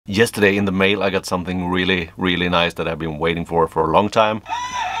Yesterday in the mail I got something really nice that I've been waiting for a long time.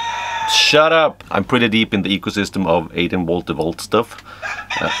 Shut up! I'm pretty deep in the ecosystem of 18-volt DeWalt stuff.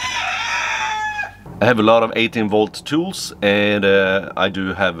 I have a lot of 18-volt tools, and I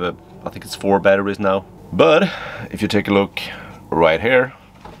do have, I think it's 4 batteries now. But if you take a look right here,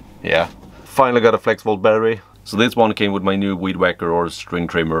 yeah, finally got a flexvolt battery. So this one came with my new weed whacker or string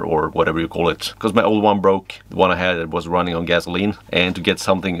trimmer or whatever you call it. Because my old one broke, the one I had was running on gasoline, and to get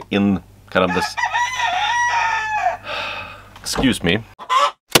something in kind of this... Excuse me.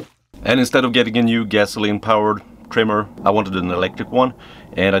 And instead of getting a new gasoline-powered trimmer, I wanted an electric one,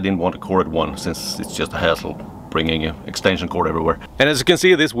 and I didn't want a corded one since it's just a hassle bringing an extension cord everywhere. And as you can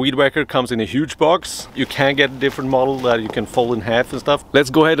see, this weed whacker comes in a huge box. You can get a different model that you can fold in half and stuff. Let's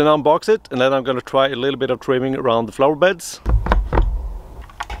go ahead and unbox it, and then I'm gonna try a little bit of trimming around the flower beds.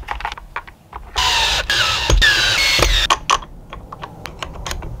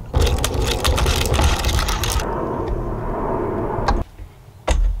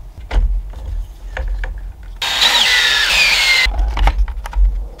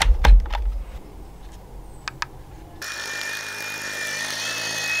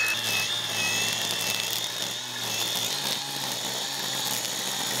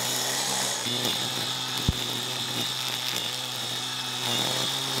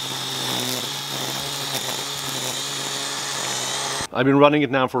 I've been running it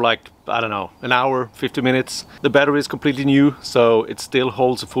now for like, I don't know, an hour, 50 minutes. The battery is completely new, so it still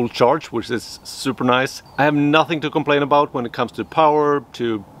holds a full charge, which is super nice. I have nothing to complain about when it comes to power,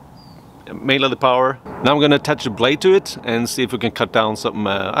 to mainly the power. Now I'm gonna attach a blade to it and see if we can cut down some,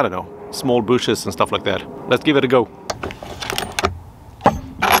 I don't know, small bushes and stuff like that. Let's give it a go.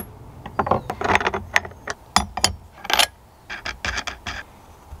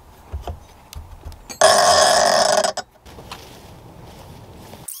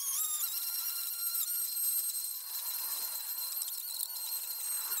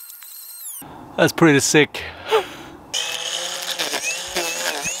 That's pretty sick.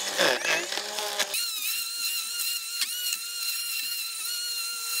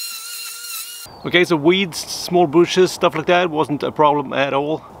 Okay, so weeds, small bushes, stuff like that wasn't a problem at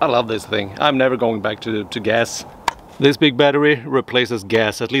all. I love this thing. I'm never going back to gas. This big battery replaces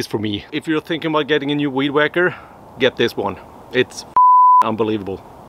gas, at least for me. If you're thinking about getting a new weed whacker, get this one. It's unbelievable.